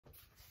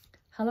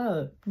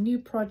Hello, new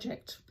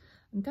project.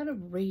 I'm going to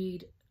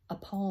read a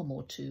poem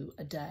or two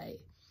a day.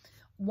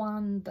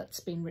 One that's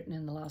been written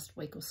in the last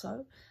week or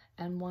so,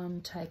 and one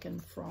taken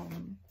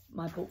from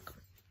my book,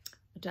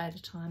 A Day at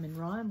a Time in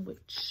Rhyme,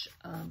 which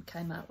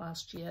came out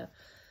last year.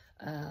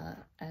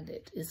 And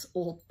it is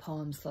all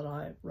poems that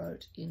I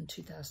wrote in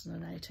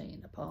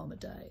 2018, a poem a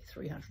day,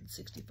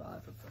 365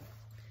 of them.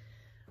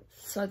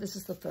 So this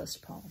is the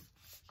first poem,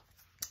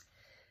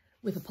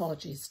 with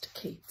apologies to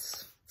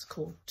Keats. It's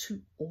called To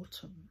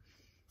Autumn.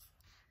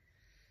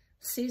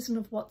 Season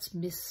of what's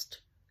missed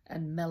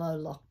and mellow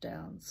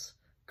lockdowns,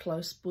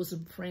 close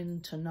bosom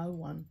friend to no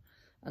one,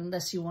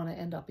 unless you want to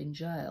end up in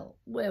jail,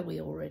 where we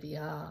already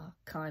are,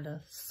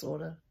 kinda,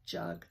 sorta,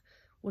 jug.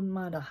 Wouldn't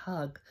mind a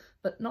hug,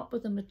 but not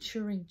with a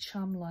maturing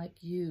chum like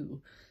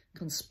you,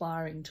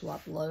 conspiring to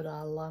upload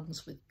our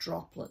lungs with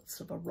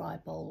droplets of a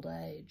ripe old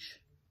age.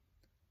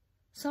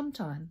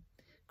 Sometime,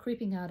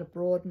 creeping out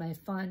abroad may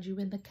find you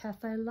in the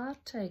cafe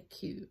latte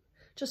queue.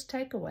 Just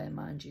takeaway,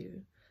 mind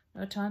you.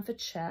 No time for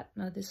chat,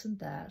 no this and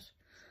that.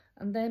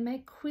 And they may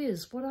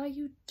quiz, what are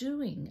you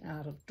doing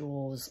out of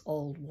doors,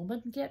 old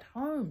woman? Get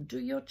home, do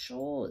your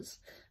chores,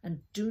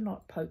 and do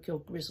not poke your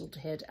grizzled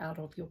head out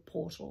of your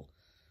portal.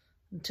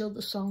 Until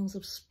the songs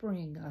of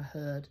spring are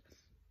heard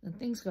and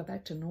things go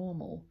back to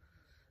normal,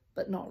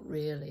 but not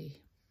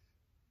really.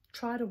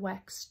 Try to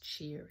wax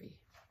cheery.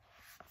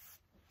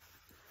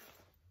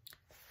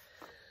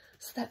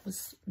 So that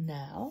was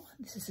now.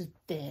 This is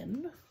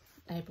then,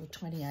 April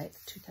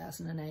 28th,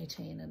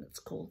 2018, and it's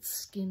called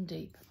Skin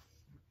Deep.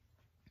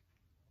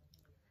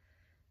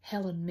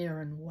 Helen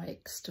Mirren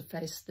wakes to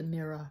face the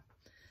mirror.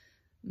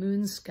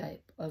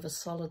 Moonscape over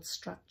solid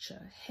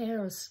structure,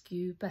 hair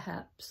askew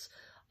perhaps,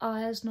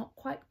 eyes not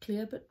quite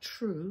clear but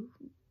true,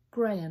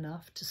 grey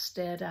enough to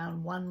stare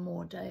down one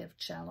more day of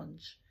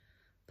challenge.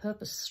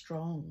 Purpose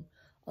strong,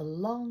 a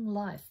long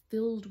life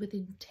filled with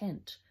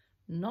intent,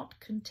 not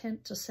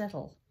content to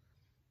settle.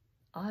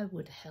 I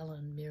would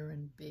Helen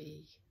Mirren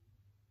be.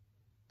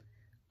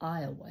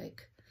 I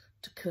awake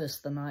to curse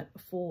the night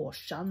before,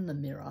 shun the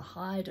mirror,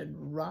 hide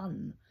and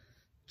run.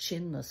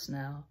 Chinless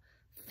now,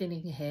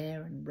 thinning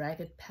hair and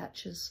ragged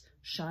patches,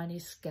 shiny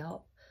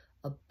scalp,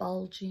 a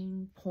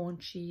bulging,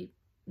 paunchy,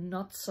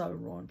 not so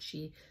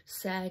raunchy,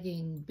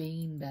 sagging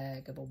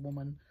beanbag of a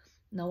woman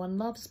no one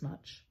loves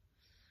much.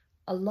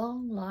 A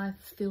long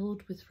life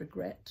filled with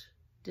regret,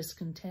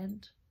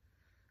 discontent.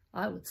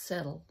 I would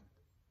settle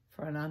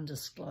for an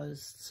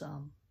undisclosed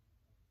sum.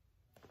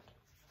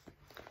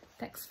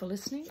 Thanks for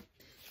listening.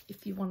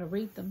 If you want to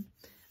read them,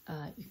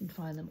 you can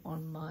find them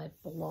on my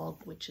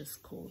blog, which is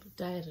called A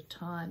Day at a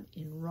Time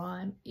in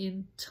Rhyme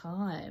in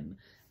Time.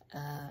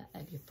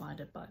 And you find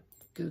it by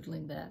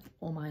Googling that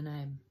or my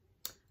name.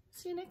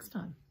 See you next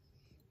time.